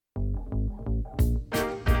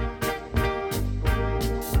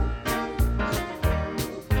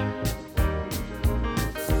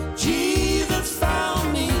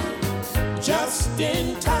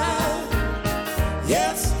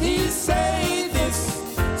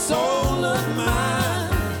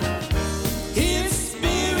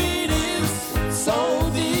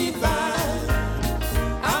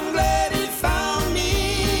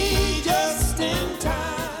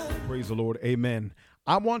Amen.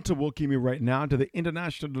 I want to welcome you right now to the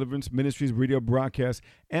International Deliverance Ministries radio broadcast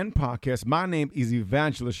and podcast. My name is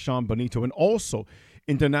Evangelist Sean Bonito, and also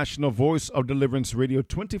International Voice of Deliverance Radio,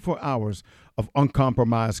 24 hours of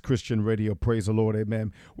uncompromised Christian radio. Praise the Lord.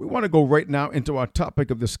 Amen. We want to go right now into our topic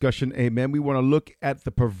of discussion. Amen. We want to look at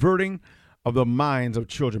the perverting of the minds of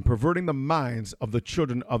children, perverting the minds of the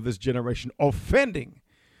children of this generation, offending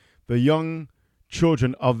the young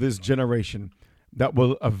children of this generation that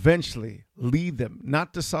will eventually lead them,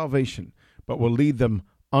 not to salvation, but will lead them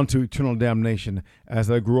unto eternal damnation as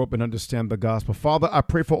they grow up and understand the gospel. Father, I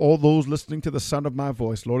pray for all those listening to the sound of my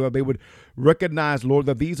voice, Lord, that they would recognize, Lord,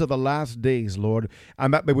 that these are the last days, Lord,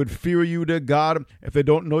 and that they would fear you, dear God. If they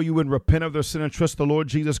don't know you and repent of their sin and trust the Lord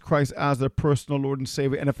Jesus Christ as their personal Lord and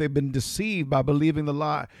Savior, and if they've been deceived by believing the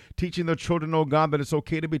lie, teaching their children, oh God, that it's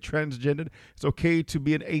okay to be transgendered, it's okay to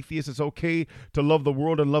be an atheist, it's okay to love the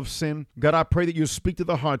world and love sin. God, I pray that you speak to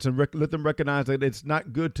their hearts and let them recognize that it's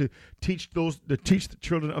not good to teach the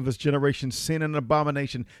children of this generation sin and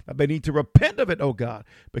abomination, that they need to repent of it, oh God,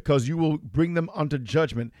 because you will bring them unto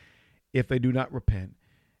judgment if they do not repent,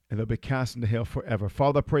 and they'll be cast into hell forever.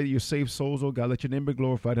 Father, I pray that you save souls, oh God, let your name be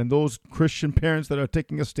glorified. And those Christian parents that are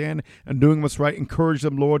taking a stand and doing what's right, encourage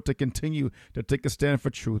them, Lord, to continue to take a stand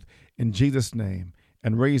for truth in Jesus' name,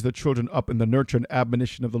 and raise the children up in the nurture and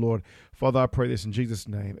admonition of the Lord. Father, I pray this in Jesus'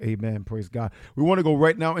 name. Amen. Praise God. We want to go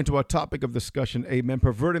right now into our topic of discussion. Amen.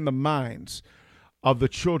 Perverting the minds of the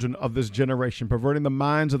children of this generation, perverting the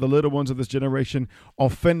minds of the little ones of this generation,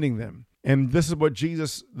 offending them. And this is what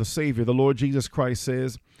Jesus, the Savior, the Lord Jesus Christ,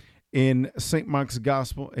 says in St. Mark's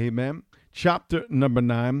Gospel, amen, chapter number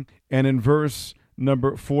 9, and in verse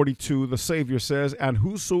number 42, the Savior says, "And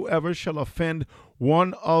whosoever shall offend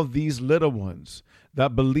one of these little ones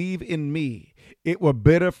that believe in me, it were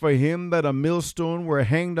better for him that a millstone were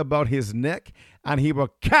hanged about his neck, and he were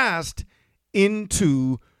cast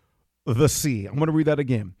into the sea." I'm going to read that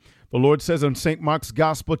again. The Lord says in St. Mark's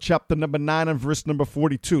Gospel, chapter number 9 and verse number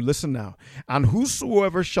 42, listen now, "And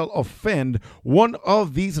whosoever shall offend one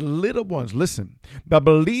of these little ones," listen, "that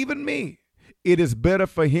believe in me, it is better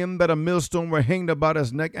for him that a millstone were hanged about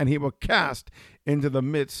his neck, and he were cast into the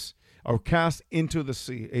midst, or cast into the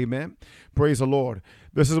sea." Amen. Praise the Lord.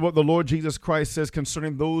 This is what the Lord Jesus Christ says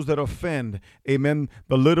concerning those that offend, amen,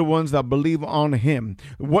 the little ones that believe on him.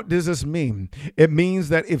 What does this mean? It means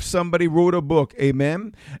that if somebody wrote a book,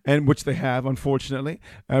 amen, and which they have, unfortunately.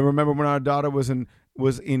 I remember when our daughter was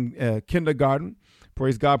in kindergarten.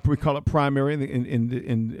 Praise God. We call it primary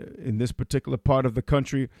in this particular part of the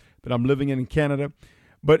country that I'm living in Canada.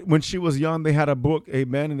 But when she was young, they had a book,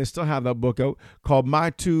 amen, and they still have that book out called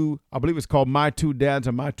I believe it's called My Two Dads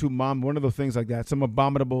or My Two Moms, one of the things like that, some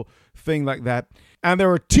abominable thing like that. And they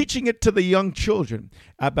were teaching it to the young children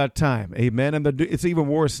at that time, amen, and it's even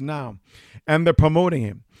worse now. And they're promoting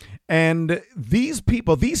it. And these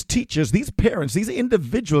people, these teachers, these parents, these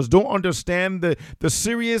individuals don't understand the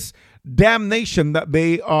serious damnation that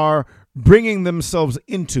they are bringing themselves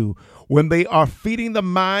into when they are feeding the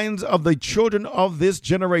minds of the children of this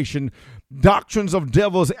generation doctrines of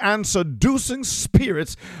devils and seducing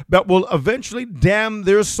spirits that will eventually damn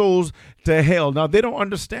their souls to hell. Now, they don't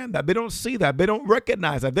understand that. They don't see that. They don't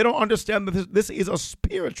recognize that. They don't understand that this is a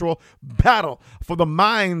spiritual battle for the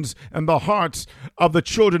minds and the hearts of the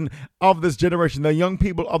children of this generation, the young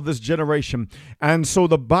people of this generation. And so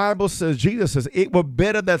the Bible says, Jesus says, it were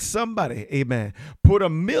better that somebody, amen, put a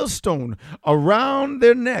millstone around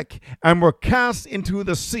their neck and were cast into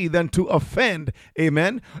the sea than to offend,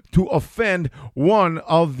 amen, to offend one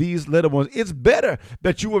of these little ones. It's better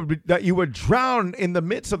that you would drown in the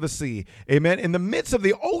midst of the sea, amen, in the midst of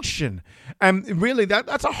the ocean. And really,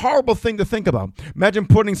 that's a horrible thing to think about. Imagine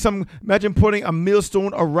putting a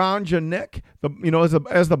millstone around your neck,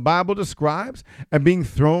 as the Bible describes, and being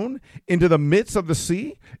thrown into the midst of the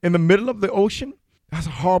sea, in the middle of the ocean. That's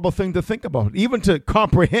a horrible thing to think about, even to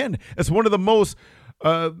comprehend. It's one of the most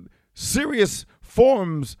serious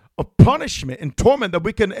forms of punishment and torment that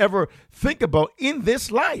we can ever think about in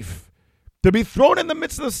this life. To be thrown in the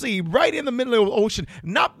midst of the sea, right in the middle of the ocean,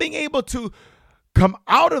 not being able to come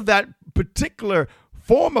out of that particular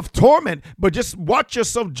form of torment, but just watch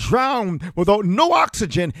yourself drown without no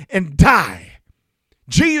oxygen and die.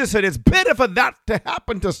 Jesus said it's better for that to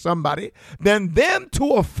happen to somebody than them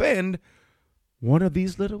to offend one of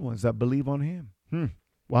these little ones that believe on him.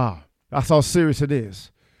 Wow, that's how serious it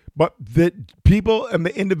is. But the people and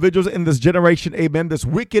the individuals in this generation, amen, this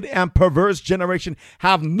wicked and perverse generation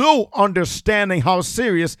have no understanding how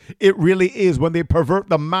serious it really is when they pervert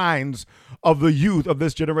the minds of the youth of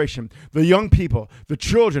this generation, the young people, the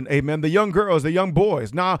children, amen, the young girls, the young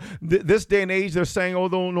boys. Now, this day and age, they're saying, oh,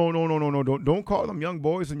 no, don't call them young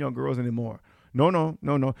boys and young girls anymore. No.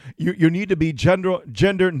 You need to be gender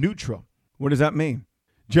neutral. What does that mean?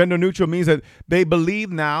 Gender neutral means that they believe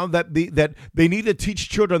now that they need to teach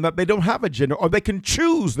children that they don't have a gender, or they can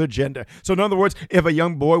choose their gender. So in other words, if a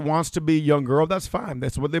young boy wants to be a young girl, that's fine.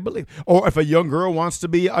 That's what they believe. Or if a young girl wants to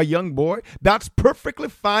be a young boy, that's perfectly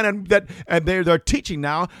fine. And they're teaching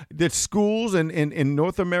now that schools in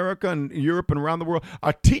North America and Europe and around the world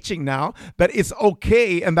are teaching now that it's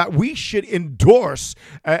okay and that we should endorse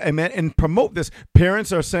and promote this.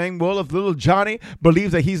 Parents are saying, well, if little Johnny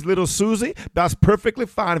believes that he's little Susie, that's perfectly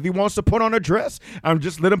fine. If he wants to put on a dress,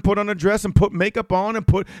 just let him put on a dress and put makeup on and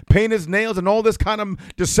paint his nails and all this kind of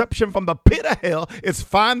deception from the pit of hell. It's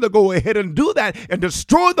fine to go ahead and do that and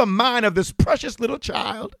destroy the mind of this precious little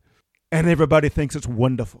child. And everybody thinks it's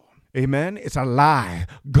wonderful. Amen. It's a lie.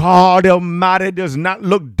 God Almighty does not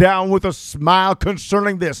look down with a smile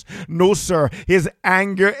concerning this. No, sir. His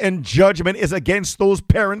anger and judgment is against those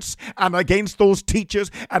parents and against those teachers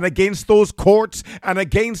and against those courts and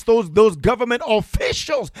against those government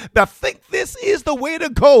officials that think this is the way to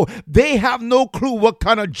go. They have no clue what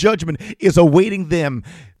kind of judgment is awaiting them.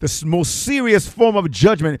 The most serious form of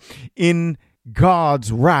judgment in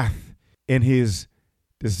God's wrath and his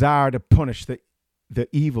desire to punish the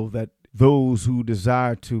evil that those who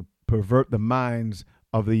desire to pervert the minds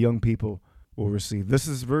of the young people will receive. This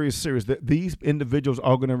is very serious. That these individuals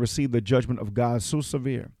are going to receive the judgment of God so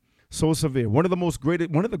severe, so severe. One of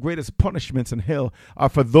the greatest punishments in hell are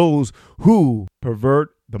for those who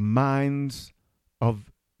pervert the minds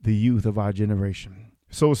of the youth of our generation.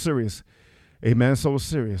 So serious. Amen. So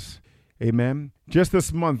serious. Amen. Just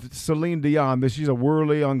this month, Celine Dion, she's a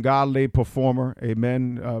worldly, ungodly performer.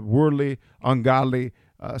 Amen. Worldly, ungodly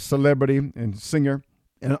celebrity and singer.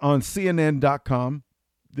 And on CNN.com,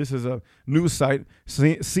 this is a news site,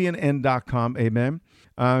 CNN.com. Amen.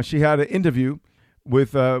 She had an interview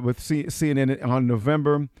with CNN on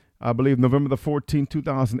November the 14th,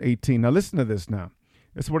 2018. Now listen to this now.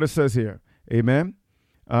 This is what it says here. Amen.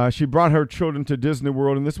 She brought her children to Disney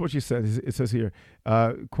World, and this is what she said. It says here,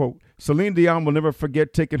 quote, Celine Dion will never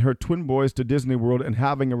forget taking her twin boys to Disney World and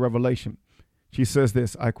having a revelation. She says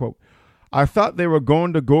this, I quote, I thought they were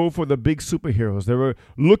going to go for the big superheroes. They were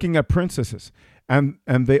looking at princesses, and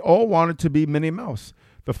they all wanted to be Minnie Mouse.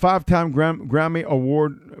 The five-time Grammy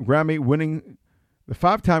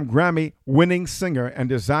winning singer and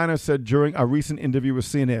designer said during a recent interview with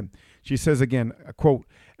CNN. She says again, quote,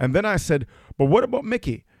 and then I said, but what about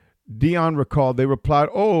Mickey? Dion recalled, they replied,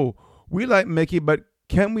 oh, we like Mickey, but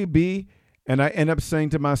can we be? And I end up saying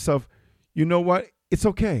to myself, you know what? It's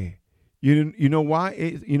okay. You know why?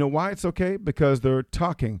 You know why it's okay? Because they're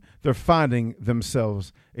talking. They're finding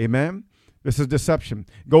themselves. Amen? This is deception.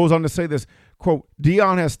 Goes on to say this, quote,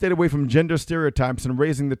 Dion has stayed away from gender stereotypes and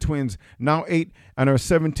raising the twins, now 8, and her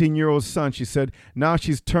 17-year-old son. She said, now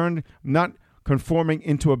she's turned not conforming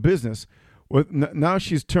into a business. Now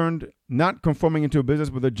she's turned not conforming into a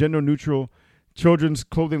business with a gender-neutral children's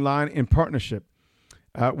clothing line in partnership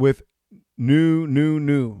with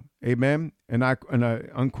new. Amen. And I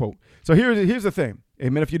unquote. So here's the thing.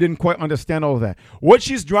 Amen. If you didn't quite understand all of that, what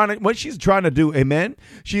she's trying to do, amen.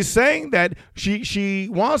 She's saying that she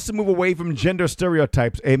wants to move away from gender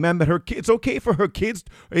stereotypes, amen. That it's okay for her kids,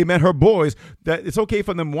 amen, her boys, that it's okay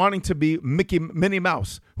for them wanting to be Minnie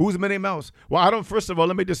Mouse. Who's Minnie Mouse? Well, first of all,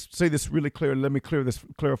 let me just say this really clear. Let me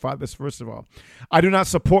clarify this first of all. I do not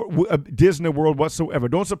support Disney World whatsoever.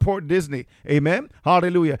 Don't support Disney, amen.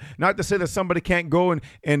 Hallelujah. Not to say that somebody can't go and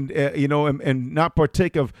not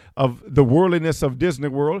partake of the worldliness of Disney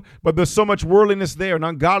World, but there's so much worldliness there and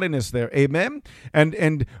ungodliness there, amen.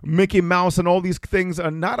 And Mickey Mouse and all these things are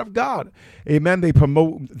not of God, amen. They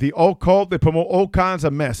promote the occult. They promote all kinds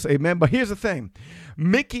of mess, amen. But here's the thing.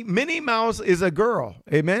 Minnie Mouse is a girl,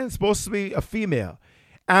 amen. It's supposed to be a female.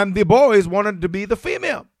 And the boys wanted to be the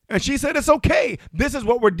female. And she said, it's okay. This is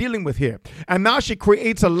what we're dealing with here. And now she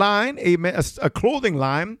creates a line, amen, a clothing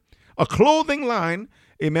line,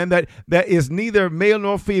 amen, that is neither male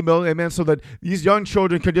nor female, amen, so that these young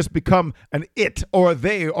children can just become an it or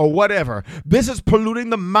they or whatever. This is polluting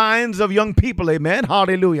the minds of young people, amen,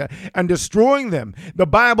 hallelujah, and destroying them. The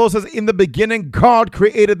Bible says in the beginning, God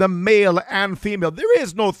created the male and female. There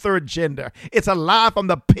is no third gender. It's a lie from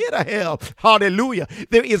the pit of hell, hallelujah.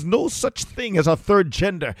 There is no such thing as a third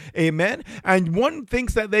gender, amen. And one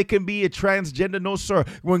thinks that they can be a transgender. No, sir.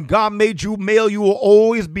 When God made you male, you will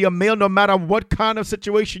always be a male, no matter what kind of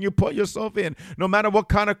situation you put yourself in, no matter what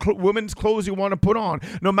kind of women's clothes you want to put on,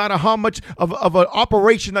 no matter how much of an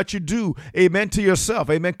operation that you do, amen, to yourself,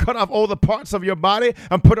 amen. Cut off all the parts of your body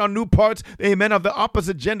and put on new parts, amen, of the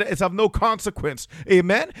opposite gender. It's of no consequence,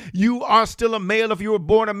 amen. You are still a male if you were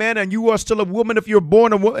born a man, and you are still a woman if you're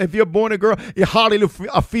born a girl,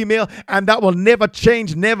 hallelujah, a female, and that will never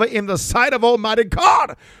change, never in the sight of Almighty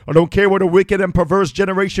God. I don't care what a wicked and perverse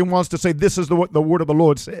generation wants to say. This is what the word of the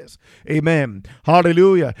Lord says, amen,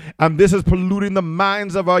 hallelujah. And this is polluting the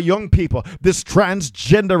minds of our young people, this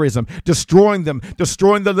transgenderism, destroying them,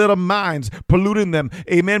 destroying the little minds, polluting them,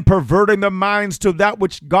 amen, perverting their minds to that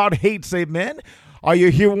which God hates, amen. Are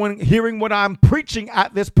you hearing what I'm preaching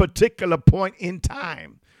at this particular point in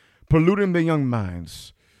time? Polluting the young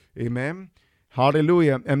minds, amen,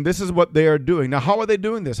 hallelujah. And this is what they are doing. Now, how are they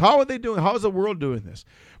doing this? How are they doing? How is the world doing this?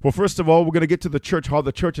 Well, first of all, we're going to get to the church, how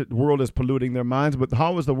the church world is polluting their minds. But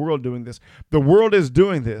how is the world doing this? The world is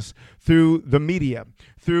doing this through the media,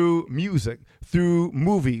 through music, through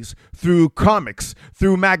movies, through comics,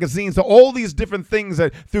 through magazines, all these different things,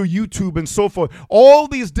 through YouTube and so forth, all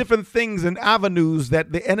these different things and avenues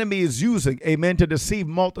that the enemy is using, amen, to deceive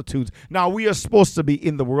multitudes. Now, we are supposed to be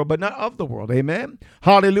in the world, but not of the world, amen,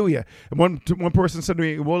 hallelujah. And one person said to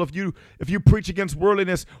me, well, if you preach against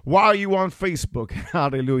worldliness, why are you on Facebook?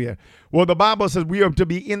 Hallelujah. Well, the Bible says we are to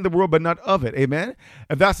be in the world, but not of it, amen.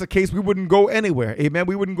 If that's the case, we wouldn't go anywhere, amen.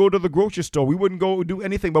 We wouldn't go to the grocery store. We wouldn't go do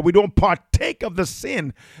anything, but we don't partake of the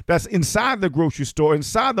sin that's inside the grocery store,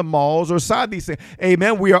 inside the malls, or inside these things,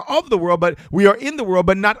 amen. We are of the world, but we are in the world,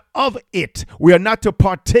 but not of it. We are not to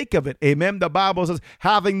partake of it, amen. The Bible says,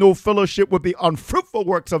 having no fellowship with the unfruitful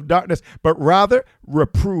works of darkness, but rather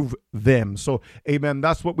reprove them. So, amen,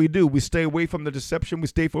 that's what we do. We stay away from the deception. We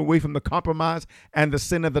stay away from the compromise and the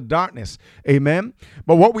sin of the darkness, amen.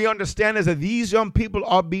 But what we understand is that these young people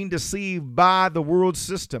are being deceived by the world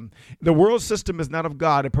system. The world system is not of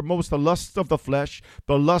God. It promotes the lust of the flesh,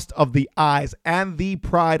 the lust of the eyes, and the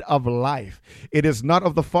pride of life. It is not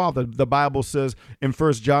of the Father. The Bible says in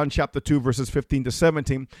 1 John chapter 2, verses 15 to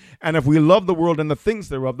 17, and if we love the world and the things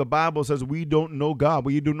thereof, the Bible says we don't know God.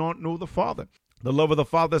 We do not know the Father. The love of the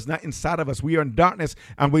Father is not inside of us. We are in darkness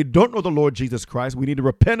and we don't know the Lord Jesus Christ. We need to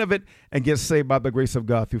repent of it and get saved by the grace of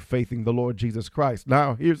God through faith in the Lord Jesus Christ.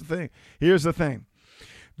 Now, here's the thing.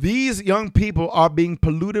 These young people are being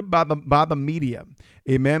polluted by the media.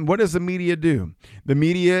 Amen. What does the media do? The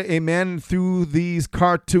media, amen, through these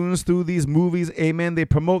cartoons, through these movies, amen, they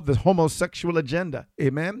promote the homosexual agenda.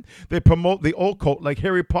 Amen. They promote the occult, like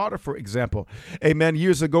Harry Potter, for example. Amen.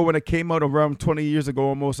 Years ago, when it came out, around 20 years ago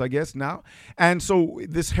almost, I guess now. And so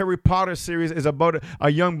this Harry Potter series is about a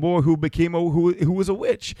young boy who became who was a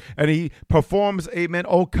witch. And he performs, amen,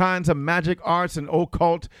 all kinds of magic arts and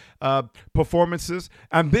occult performances.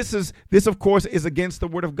 And this, of course, is against the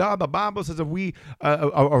word of God. The Bible says if we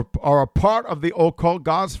are a part of the occult,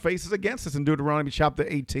 God's face is against us in Deuteronomy chapter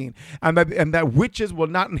 18. And that witches will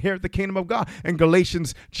not inherit the kingdom of God. In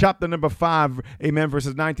Galatians chapter number 5, amen,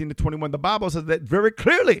 verses 19 to 21, the Bible says that very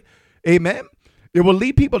clearly, amen. It will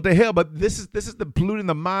lead people to hell, but this is the polluting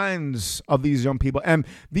the minds of these young people. And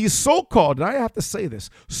these so-called, and I have to say this,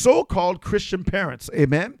 so-called Christian parents,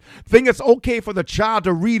 amen, think it's okay for the child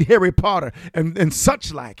to read Harry Potter and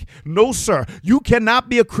such like. No, sir. You cannot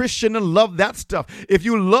be a Christian and love that stuff. If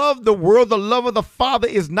you love the world, the love of the Father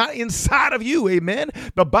is not inside of you, amen.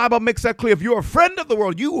 The Bible makes that clear. If you're a friend of the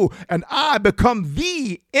world, you and I become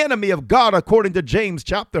the enemy of God, according to James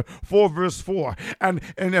chapter 4, verse 4. And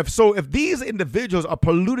if these individuals are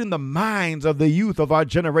polluting the minds of the youth of our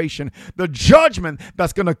generation, the judgment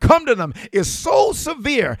that's going to come to them is so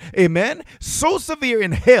severe, amen, so severe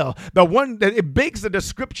in hell, that it begs the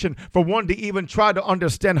description for one to even try to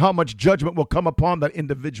understand how much judgment will come upon that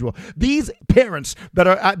individual. These parents that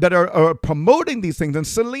are promoting these things, and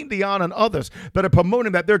Celine Dion and others that are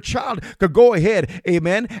promoting that their child could go ahead,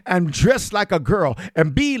 amen, and dress like a girl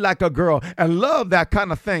and be like a girl and love that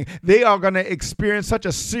kind of thing, they are going to experience such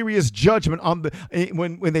a serious judgment on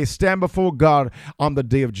when they stand before God on the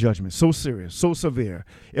day of judgment. So serious, so severe,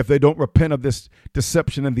 if they don't repent of this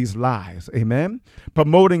deception and these lies. Amen.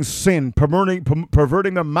 Promoting sin,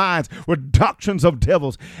 perverting their minds with doctrines of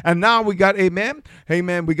devils. And now we got, amen,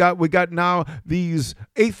 we got now these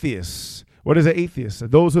atheists. What is an atheist?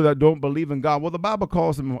 Those who that don't believe in God. Well, the Bible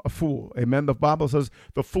calls them a fool. Amen. The Bible says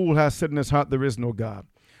the fool has said in his heart, there is no God.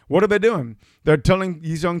 What are they doing? They're telling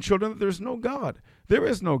these young children that there's no God. There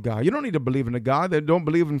is no God. You don't need to believe in a God. They don't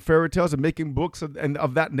believe in fairy tales and making books and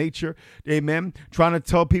of that nature. Amen. Trying to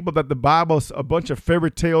tell people that the Bible's a bunch of fairy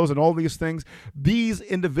tales and all these things. These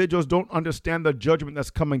individuals don't understand the judgment that's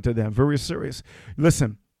coming to them. Very serious.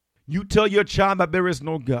 Listen. You tell your child that there is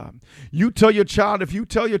no God. You tell your child, if you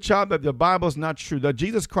tell your child that the Bible is not true, that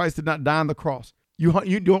Jesus Christ did not die on the cross,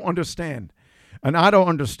 you don't understand. And I don't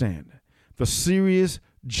understand the serious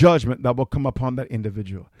judgment that will come upon that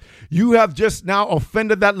individual. You have just now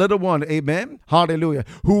offended that little one, amen, hallelujah,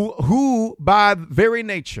 who by very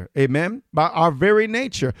nature, amen, by our very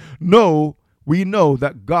nature, we know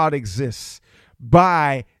that God exists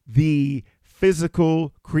by the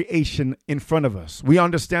physical creation in front of us. We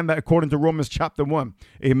understand that according to Romans chapter 1.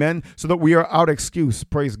 Amen. So that we are out excuse.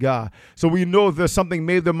 Praise God. So we know if there's something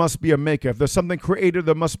made, there must be a maker. If there's something created,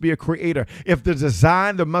 there must be a creator. If there's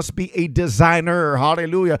design, there must be a designer.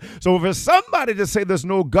 Hallelujah. So if there's somebody to say there's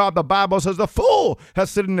no God, the Bible says the fool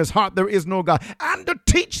has said in his heart there is no God. And to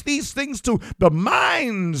teach these things to the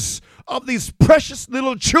minds of these precious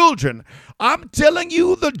little children, I'm telling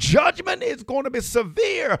you, the judgment is going to be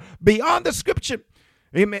severe beyond the scripture.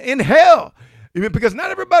 Amen. In hell. Amen. Because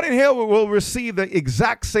not everybody in hell will receive the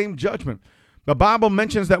exact same judgment. The Bible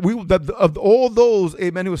mentions that of all those,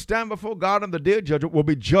 amen, who stand before God on the day of judgment will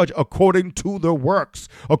be judged according to their works,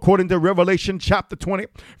 according to Revelation chapter 20,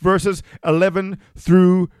 verses 11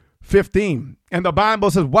 through 15. And the Bible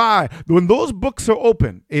says, why? When those books are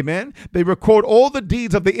open, amen, they record all the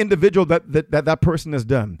deeds of the individual that person has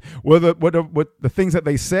done. Whether the things that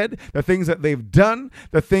they said, the things that they've done,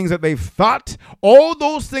 the things that they've thought, all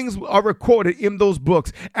those things are recorded in those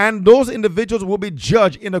books. And those individuals will be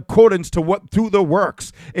judged in accordance to through their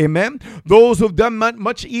works. Amen. Those who've done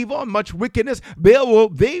much evil, much wickedness, they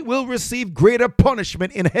will receive greater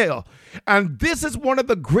punishment in hell. And this is one of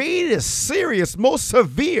the greatest, serious, most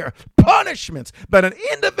severe punishments that an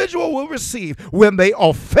individual will receive when they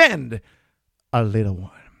offend a little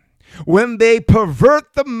one. When they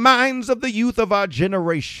pervert the minds of the youth of our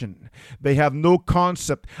generation, they have no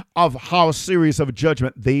concept of how serious of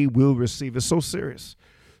judgment they will receive. It's so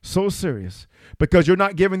serious, because you're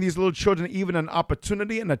not giving these little children even an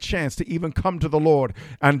opportunity and a chance to even come to the Lord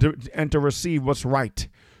and to receive what's right.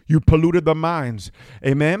 You polluted the minds.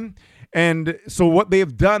 Amen. And so what they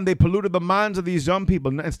have done, they polluted the minds of these young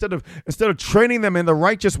people. Instead of training them in the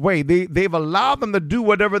righteous way, they've allowed them to do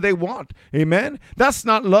whatever they want. Amen. That's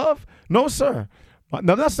not love. No, sir.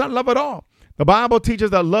 No, that's not love at all. The Bible teaches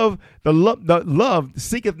that love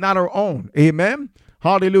seeketh not her own. Amen.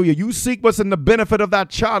 Hallelujah. You seek what's in the benefit of that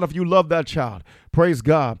child if you love that child. Praise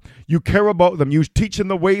God. You care about them. You teach them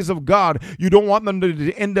the ways of God. You don't want them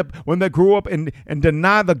to end up when they grow up and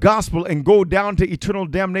deny the gospel and go down to eternal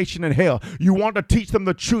damnation in hell. You want to teach them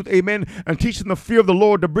the truth, amen, and teach them the fear of the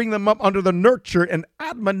Lord, to bring them up under the nurture and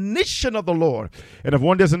admonition of the Lord. And if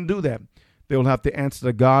one doesn't do that, they will have to answer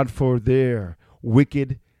to God for their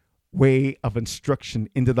wicked way of instruction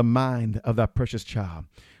into the mind of that precious child.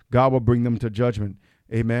 God will bring them to judgment.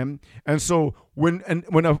 Amen. And so when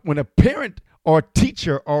a parent or a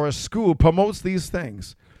teacher or a school promotes these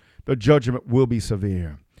things, the judgment will be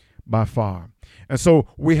severe by far. And so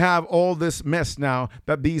we have all this mess now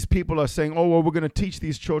that these people are saying, oh, well, we're going to teach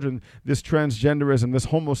these children this transgenderism, this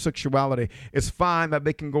homosexuality. It's fine that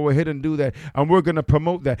they can go ahead and do that. And we're going to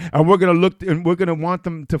promote that. And we're going to look and we're going to want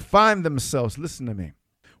them to find themselves. Listen to me.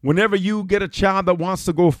 Whenever you get a child that wants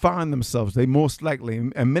to go find themselves, they most likely,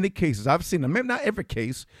 in many cases, I've seen them, maybe not every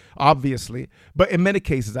case, obviously, but in many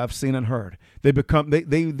cases I've seen and heard,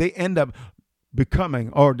 they end up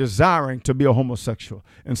becoming or desiring to be a homosexual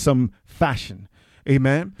in some fashion.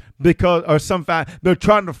 Amen. They're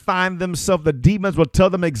trying to find themselves. The demons will tell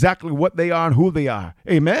them exactly what they are and who they are.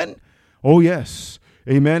 Amen. Oh, yes.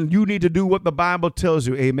 Amen. You need to do what the Bible tells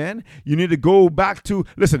you. Amen. You need to go back to,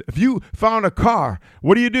 listen, if you found a car,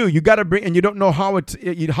 what do? You got to bring, and you don't know how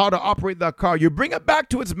to operate that car. You bring it back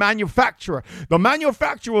to its manufacturer. The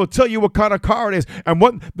manufacturer will tell you what kind of car it is and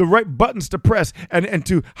what the right buttons to press and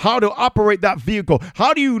to how to operate that vehicle.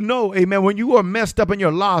 How do you know, amen, when you are messed up and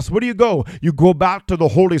you're lost, where do you go? You go back to the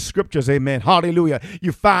Holy Scriptures. Amen. Hallelujah.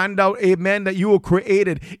 You find out, amen, that you were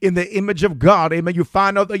created in the image of God. Amen. You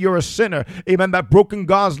find out that you're a sinner. Amen. That broken broken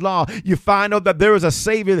God's law, you find out that there is a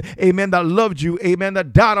Savior, amen, that loved you, amen,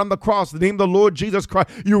 that died on the cross, the name of the Lord Jesus Christ.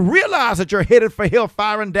 You realize that you're headed for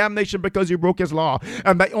hellfire and damnation because you broke his law.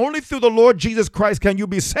 And that only through the Lord Jesus Christ can you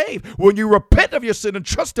be saved when you repent of your sin and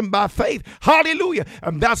trust him by faith. Hallelujah.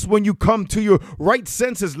 And that's when you come to your right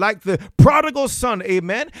senses like the prodigal son,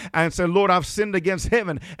 amen, and say, Lord, I've sinned against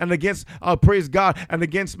heaven and against, praise God, and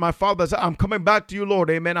against my father. I'm coming back to you, Lord,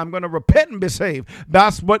 amen. I'm going to repent and be saved.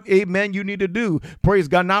 That's what, amen, you need to do. Praise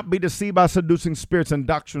God, not be deceived by seducing spirits and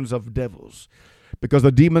doctrines of devils. Because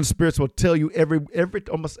the demon spirits will tell you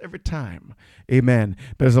almost every time, amen,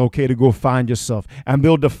 that it's okay to go find yourself. And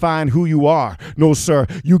they'll define who you are. No, sir.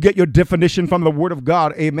 You get your definition from the word of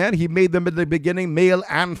God, amen. He made them in the beginning male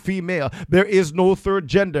and female. There is no third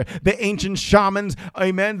gender. The ancient shamans,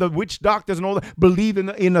 amen, the witch doctors and all that believe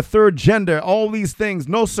in a third gender. All these things.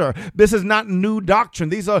 No, sir. This is not new doctrine.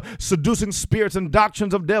 These are seducing spirits and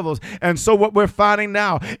doctrines of devils. And so what we're finding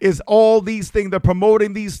now is all these things, they're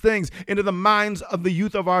promoting these things into the minds of the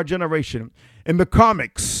youth of our generation. In the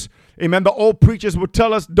comics, amen, the old preachers would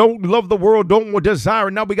tell us, don't love the world, don't desire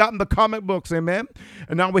it. Now we got in the comic books, amen,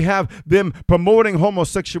 and now we have them promoting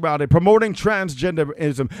homosexuality, promoting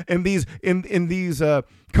transgenderism in these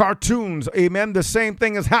cartoons, amen. The same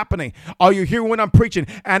thing is happening. Are you hearing what I'm preaching?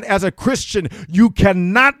 And as a Christian, you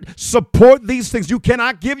cannot support these things. You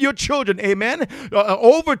cannot give your children, amen,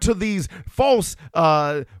 over to these false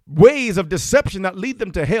ways of deception that lead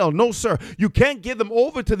them to hell. No, sir. You can't give them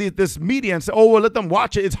over to this media and say, oh, well, let them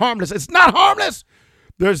watch it. It's harmless. It's not harmless.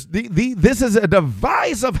 This is a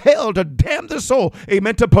device of hell to damn their soul,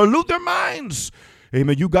 amen, to pollute their minds.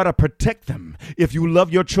 Amen. You got to protect them. If you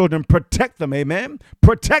love your children, protect them. Amen.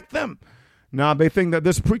 Protect them. Now, they think that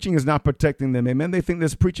this preaching is not protecting them. Amen. They think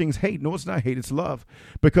this preaching is hate. No, it's not hate. It's love.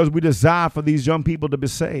 Because we desire for these young people to be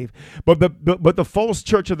saved. But the false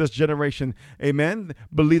church of this generation, amen,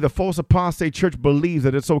 the false apostate church believes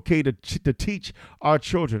that it's okay to teach our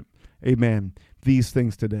children, amen, these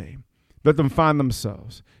things today. Let them find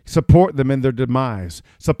themselves. Support them in their demise.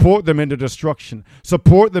 Support them in their destruction.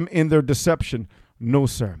 Support them in their deception. No,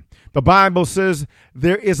 sir. The Bible says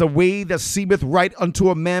there is a way that seemeth right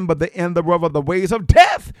unto a man, but the end thereof are the ways of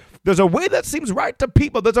death. There's a way that seems right to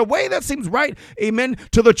people. There's a way that seems right, amen,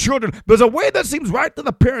 to the children. There's a way that seems right to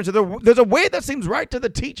the parents. There's a way that seems right to the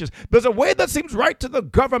teachers. There's a way that seems right to the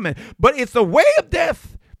government. But it's the way of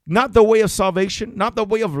death, not the way of salvation, not the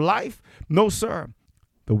way of life. No, sir.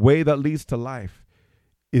 The way that leads to life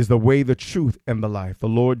is the way, the truth, and the life, the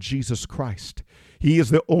Lord Jesus Christ. He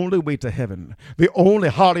is the only way to heaven, the only,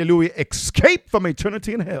 hallelujah, escape from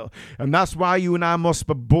eternity in hell. And that's why you and I must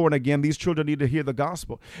be born again. These children need to hear the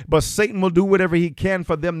gospel. But Satan will do whatever he can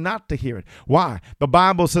for them not to hear it. Why? The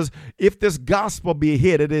Bible says, if this gospel be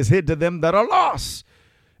hid, it is hid to them that are lost.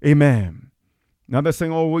 Amen. Now they're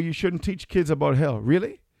saying, oh, well, you shouldn't teach kids about hell.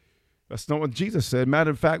 Really? That's not what Jesus said.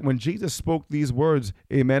 Matter of fact, when Jesus spoke these words,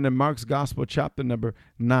 amen, in Mark's gospel, chapter number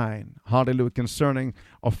 9, hallelujah, concerning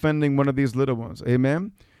offending one of these little ones,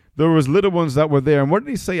 amen. There was little ones that were there. And what did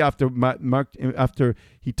he say after after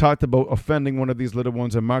he talked about offending one of these little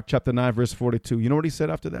ones in Mark chapter 9, verse 42? You know what he said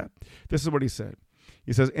after that? This is what he said.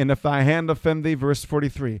 He says, and if thy hand offend thee, verse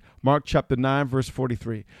 43, Mark chapter 9, verse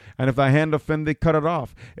 43, and if thy hand offend thee, cut it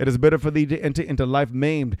off. It is better for thee to enter into life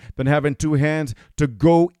maimed than having two hands to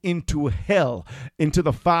go into hell, into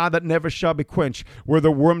the fire that never shall be quenched, where the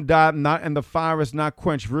worm died not and the fire is not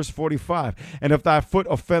quenched. Verse 45, and if thy foot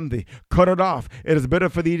offend thee, cut it off. It is better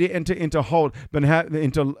for thee to enter into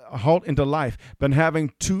life than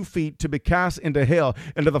having 2 feet to be cast into hell,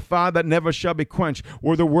 into the fire that never shall be quenched,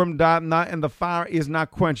 where the worm died not and the fire is not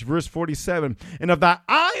quenched. Verse 47, and if thy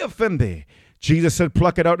eye offend thee, Jesus said,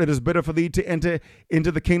 pluck it out. It is better for thee to enter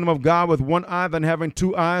into the kingdom of God with one eye than having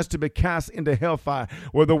 2 eyes to be cast into hellfire,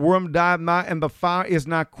 where the worm died not and the fire is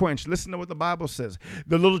not quenched. Listen to what the Bible says.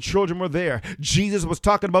 The little children were there. Jesus was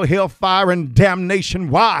talking about hellfire and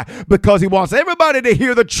damnation. Why? Because he wants everybody to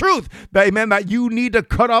hear the truth. That, amen, that you need to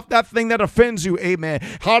cut off that thing that offends you. Amen.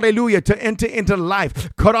 Hallelujah. To enter into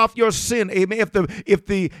life. Cut off your sin. Amen. If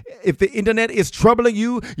the internet is troubling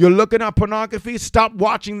you, you're looking at pornography, stop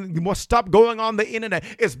watching. You must stop going on the internet.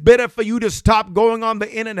 It's better for you to stop going on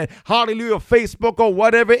the internet, hallelujah, Facebook or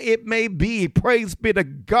whatever it may be, praise be to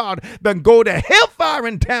God, than go to hellfire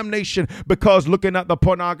and damnation because looking at the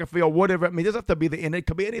pornography or whatever it may. It doesn't have to be the internet, it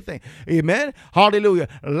could be anything. Amen. Hallelujah.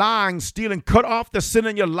 Lying, stealing, cut off the sin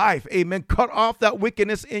in your life. Amen. Cut off that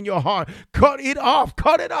wickedness in your heart. Cut it off,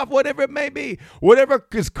 whatever it may be, whatever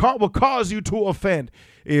will cause you to offend.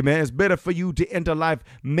 Amen. It's better for you to enter life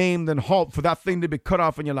maimed and halt, for that thing to be cut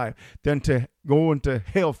off in your life, than to go into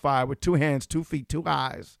hellfire with 2 hands, 2 feet, 2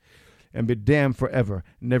 eyes. and be damned forever,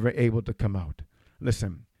 never able to come out.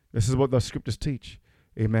 Listen, this is what the scriptures teach.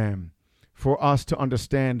 Amen. For us to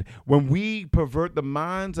understand, when we pervert the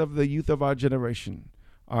minds of the youth of our generation,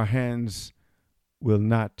 our hands will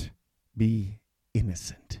not be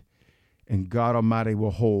innocent. And God Almighty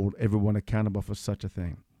will hold everyone accountable for such a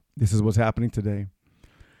thing. This is what's happening today.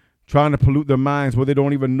 Trying to pollute their minds where they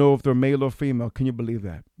don't even know if they're male or female. Can you believe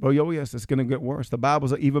that? Oh, yes, it's going to get worse. The Bible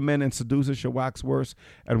says evil men and seducers shall wax worse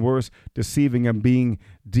and worse, deceiving and being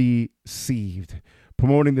deceived.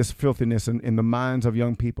 Promoting this filthiness in the minds of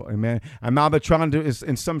young people. Amen. And now they're trying to,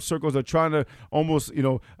 in some circles, they're trying to almost,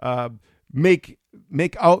 make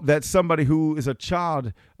out that somebody who is a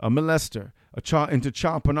child, a molester, a child into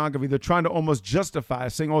child pornography, they're trying to almost justify it,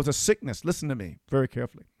 saying, oh, it's a sickness. Listen to me very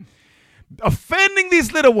carefully. Offending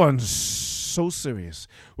these little ones, so serious.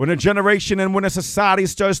 When a generation and when a society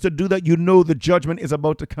starts to do that, you know the judgment is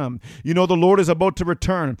about to come. You know the Lord is about to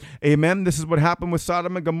return. Amen. This is what happened with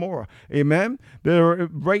Sodom and Gomorrah. Amen. They're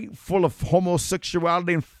right full of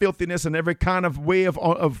homosexuality and filthiness and every kind of way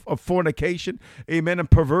of fornication. Amen. And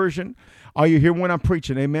perversion. Are you here when I'm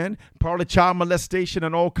preaching? Amen. Probably child molestation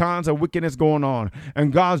and all kinds of wickedness going on.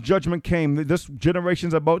 And God's judgment came. This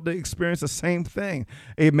generation's about to experience the same thing.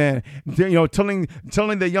 Amen. Telling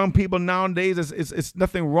the young people nowadays it's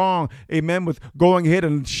nothing wrong. Amen. With going ahead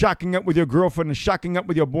and shacking up with your girlfriend and shacking up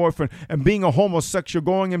with your boyfriend and being a homosexual,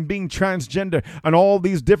 going and being transgender and all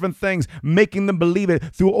these different things, making them believe it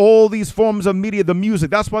through all these forms of media, the music.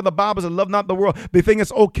 That's why the Bible says, love not the world. They think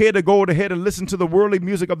it's okay to go ahead and listen to the worldly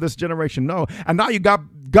music of this generation. No. And now you got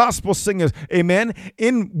gospel singers, amen,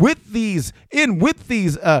 in with these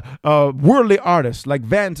worldly artists like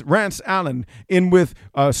Rance Allen, in with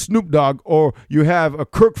Snoop Dogg, or you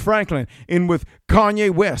have Kirk Franklin in with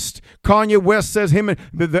Kanye West. Kanye West says him and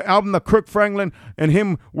the album that Kirk Franklin and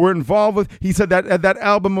him were involved with, he said that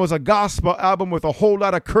album was a gospel album with a whole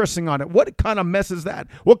lot of cursing on it. What kind of mess is that?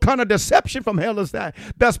 What kind of deception from hell is that?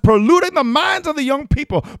 That's polluting the minds of the young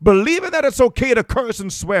people, believing that it's okay to curse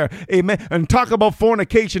and swear, amen, and talk about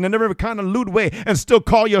fornication in every kind of lewd way and still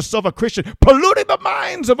call yourself a Christian, polluting the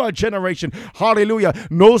minds of our generation. Hallelujah.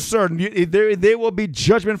 No, sir. There will be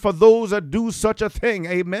judgment for those that do such a thing.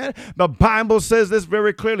 Amen. The Bible says this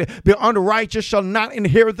very clearly. The unrighteous shall not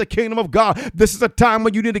inherit the kingdom of God. This is a time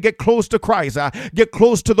when you need to get close to Christ. Get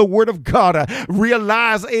close to the word of God.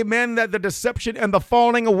 Realize, amen, that the deception and the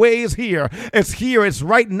falling away is here. It's here. It's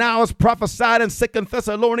right now. It's prophesied in 2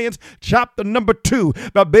 Thessalonians chapter number 2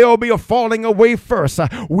 that there will be a falling away first.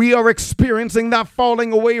 We are experiencing that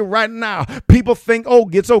falling away right now. People think, oh,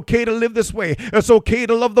 it's okay to live this way. It's okay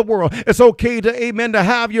to love the world. It's okay to, amen, to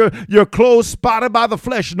have your clothes spotted by the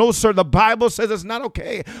flesh. No, sir. The Bible says it's not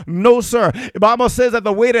okay. No, sir. The Bible says that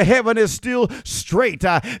the way to heaven is still straight.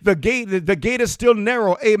 The gate is still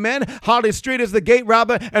narrow. Amen. Hardly straight is the gate,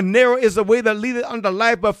 rather, and narrow is the way that leadeth unto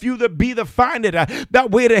life, but few that be that find it.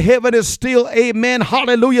 That way to heaven is still, amen,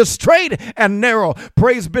 hallelujah, straight and narrow.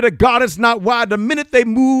 Praise be to God. It's not wide. The minute they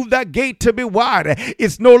move that gate to be wide,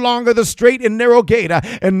 it's no longer the straight and narrow gate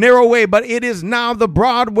and narrow way, but it is now the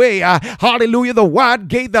broad way. Hallelujah. The wide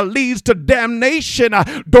gate that leads to damnation.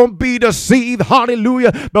 Don't be deceived.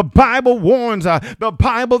 Hallelujah. The Bible warns,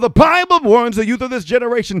 the Bible warns the youth of this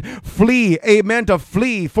generation, flee, amen, to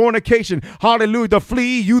flee fornication. Hallelujah. To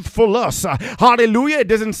flee youthful lust. Hallelujah. It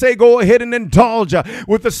doesn't say go ahead and indulge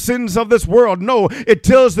with the sins of this world. No, it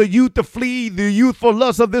tells the youth to flee the youthful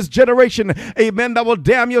lust of this generation. Amen. That will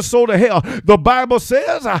damn your soul to hell. The Bible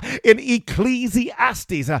says in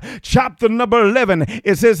Ecclesiastes chapter number 11,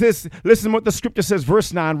 it says this. Listen what the scripture says,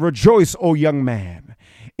 verse 9. Rejoice, O young man,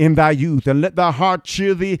 in thy youth, and let thy heart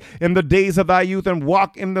cheer thee in the days of thy youth, and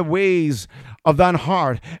walk in the ways of thine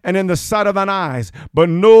heart and in the sight of thine eyes. But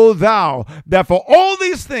know thou that for all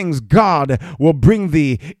these things God will bring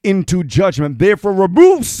thee into judgment. Therefore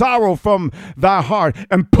remove sorrow from thy heart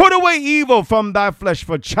and put away evil from thy flesh,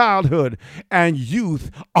 for childhood and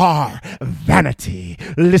youth are vanity.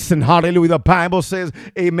 Listen, hallelujah. The Bible says,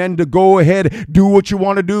 amen, to go ahead, do what you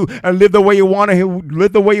want to do and live the way you want to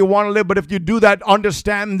live. But if you do that,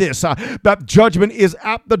 understand this, that judgment is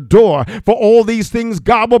at the door. For all these things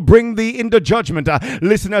God will bring thee into judgment.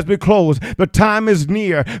 Listen, as we close, the time is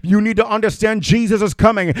near. You need to understand Jesus is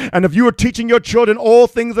coming. And if you are teaching your children all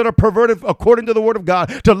things that are perverted according to the word of God,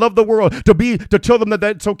 to love the world, to tell them that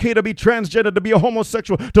it's okay to be transgender, to be a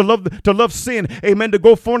homosexual, to love sin, amen, to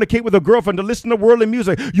go fornicate with a girlfriend, to listen to worldly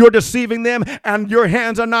music, you're deceiving them, and your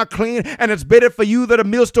hands are not clean. And it's better for you that a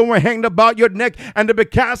millstone were hanged about your neck and to be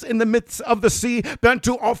cast in the midst of the sea than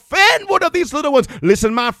to offend one of these little ones.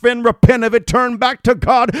 Listen, my friend, repent of it, turn back to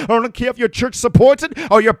God. I don't care if your church supports it,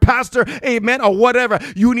 or your pastor, amen, or whatever.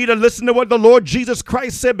 You need to listen to what the Lord Jesus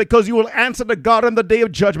Christ said, because you will answer to God on the day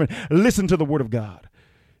of judgment. Listen to the word of God.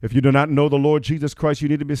 If you do not know the Lord Jesus Christ, you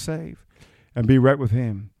need to be saved and be right with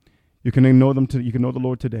him. You can know you can know the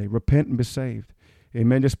Lord today. Repent and be saved.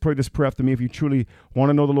 Amen. Just pray this prayer after me if you truly want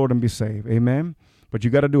to know the Lord and be saved. Amen. But you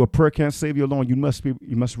got to do a prayer can't save you alone. You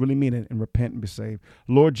must really mean it and repent and be saved.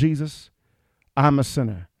 Lord Jesus, I'm a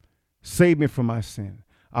sinner. Save me from my sin.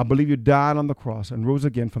 I believe you died on the cross and rose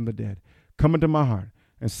again from the dead. Come into my heart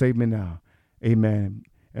and save me now. Amen.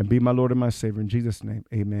 And be my Lord and my Savior. In Jesus' name,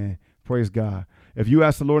 amen. Praise God. If you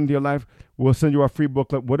ask the Lord into your life, we'll send you our free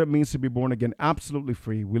booklet, What It Means to Be Born Again, absolutely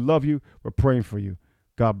free. We love you. We're praying for you.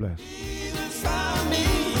 God bless.